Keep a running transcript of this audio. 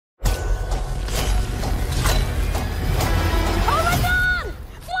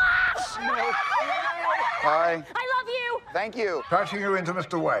Bye. I love you. Thank you. Patching you into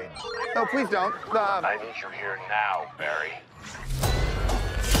Mr. Wayne. No, please don't. I need you here now, Barry.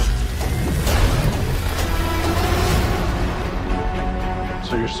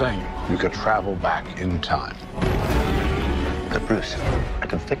 So you're saying you could travel back in time? But Bruce, I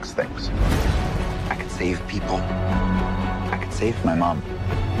can fix things. I could save people. I could save my mom.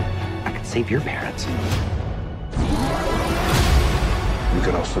 I could save your parents. You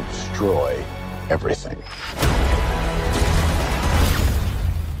could also destroy everything.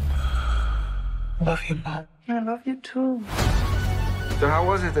 Love you, Mom. I love you too. So how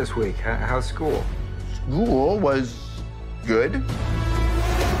was it this week? How's school? School was good.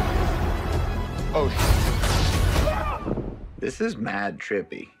 Oh, this is mad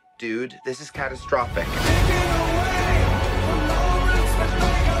trippy. Dude, this is catastrophic.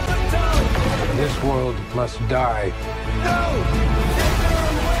 This world must die.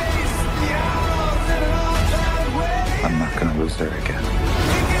 I'm not gonna lose her again.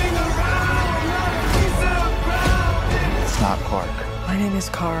 It's not Clark. My name is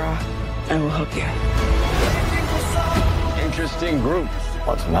Kara. I will help you. Interesting group.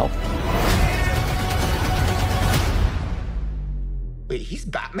 Want some help? Wait, he's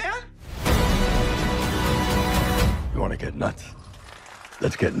Batman? You want to get nuts?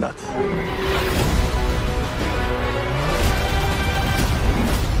 Let's get nuts.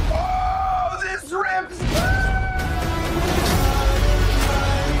 Oh, this rips!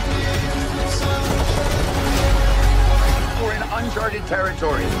 We're in uncharted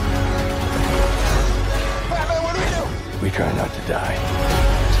territory. Batman, what do we do? We try not to die.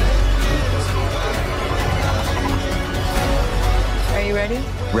 Are you ready?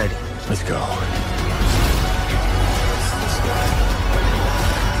 Ready. Let's go.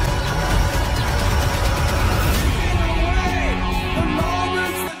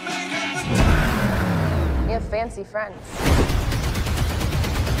 You have fancy friends.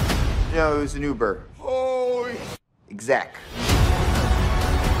 No, it was an Uber. Oh, exec.